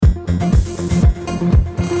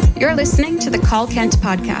You're listening to the Call Kent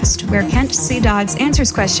podcast, where Kent C. Dodds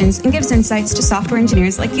answers questions and gives insights to software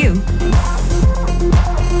engineers like you.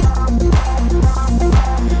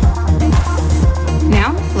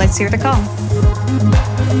 Now, let's hear the call.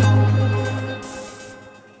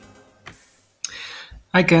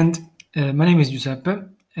 Hi, Kent. My name is Giuseppe,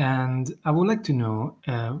 and I would like to know,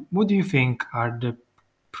 what do you think are the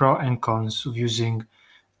pros and cons of using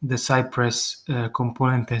the Cypress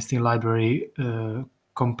component testing library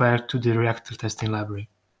compared to the Reactor testing library?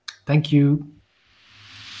 Thank you.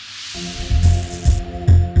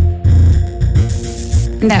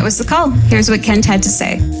 And that was the call. Here's what Kent had to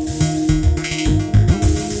say.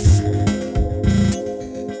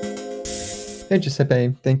 Hey,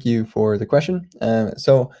 Giuseppe, thank you for the question.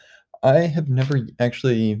 So I have never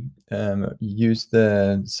actually used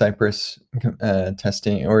the Cypress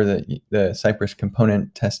testing or the Cypress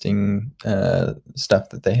component testing stuff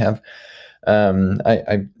that they have.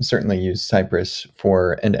 I certainly use Cypress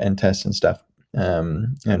for end-to-end tests and stuff,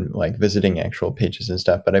 and like visiting actual pages and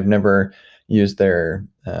stuff, but I've never used their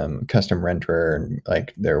custom renderer,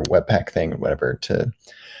 like their Webpack thing or whatever, to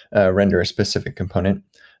render a specific component.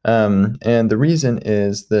 And the reason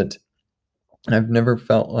is that I've never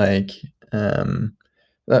felt like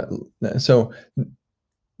so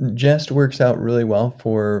Jest works out really well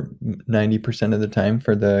for 90% of the time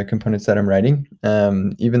for the components that I'm writing.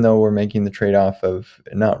 Even though we're making the trade-off of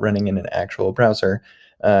not running in an actual browser,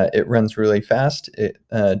 it runs really fast.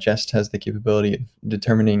 Jest has the capability of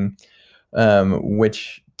determining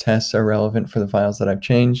which tests are relevant for the files that I've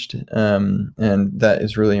changed, and that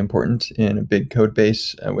is really important in a big code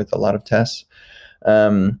base with a lot of tests.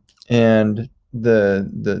 And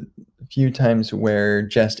the few times where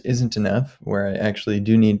Jest isn't enough, where I actually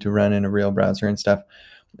do need to run in a real browser and stuff,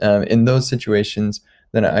 in those situations,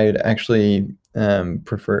 then I'd actually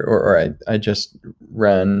prefer, or I just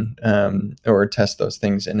run or test those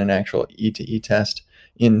things in an actual E2E test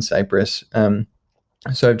in Cypress.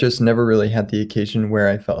 So I've just never really had the occasion where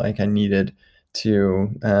I felt like I needed to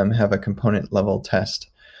have a component level test.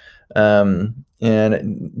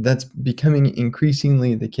 And that's becoming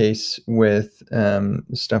increasingly the case with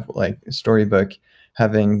stuff like Storybook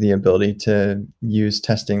having the ability to use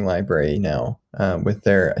testing library now with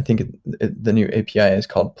their, I think the new API is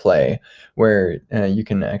called Play, where you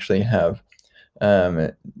can actually have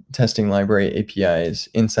testing library APIs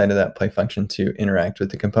inside of that Play function to interact with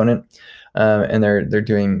the component. And they're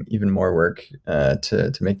doing even more work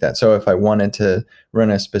to make that. So if I wanted to run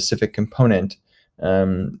a specific component,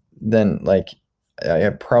 then like I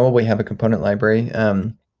probably have a component library,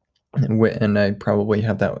 and I probably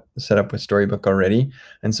have that set up with Storybook already.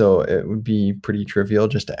 And so it would be pretty trivial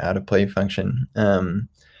just to add a Play function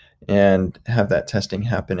and have that testing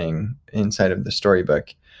happening inside of the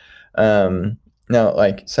Storybook. Now,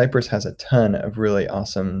 like Cypress has a ton of really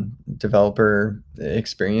awesome developer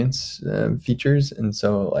experience features, and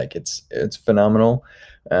so like it's phenomenal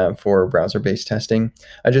for browser-based testing.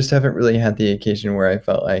 I just haven't really had the occasion where I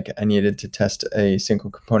felt like I needed to test a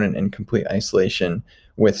single component in complete isolation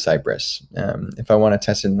with Cypress. If I want to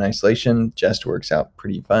test it in isolation, Jest works out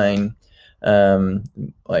pretty fine,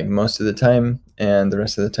 like most of the time, and the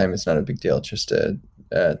rest of the time it's not a big deal just to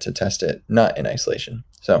test it not in isolation.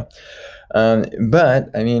 So. But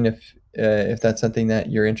I mean, if that's something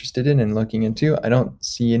that you're interested in and looking into, I don't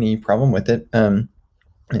see any problem with it.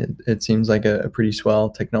 It seems like a pretty swell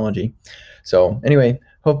technology. So anyway,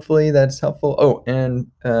 hopefully that's helpful. Oh, and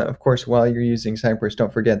of course, while you're using Cypress,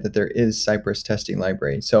 don't forget that there is Cypress testing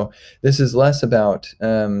library. So this is less about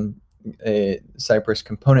a Cypress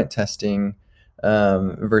component testing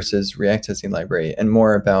versus React testing library, and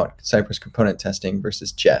more about Cypress component testing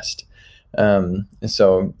versus Jest.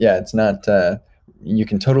 So yeah, it's not, you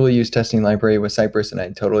can totally use testing library with Cypress, and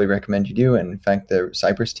I totally recommend you do. And in fact, the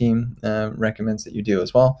Cypress team recommends that you do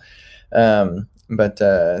as well. I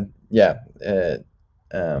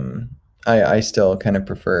still kind of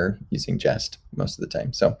prefer using Jest most of the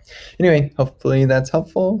time. So anyway, hopefully that's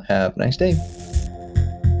helpful. Have a nice day.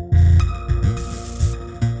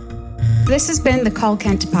 This has been the Call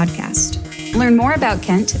Kent podcast. Learn more about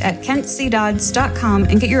Kent at kentcdodds.com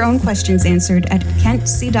and get your own questions answered at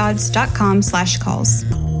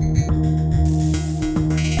kentcdodds.com/calls.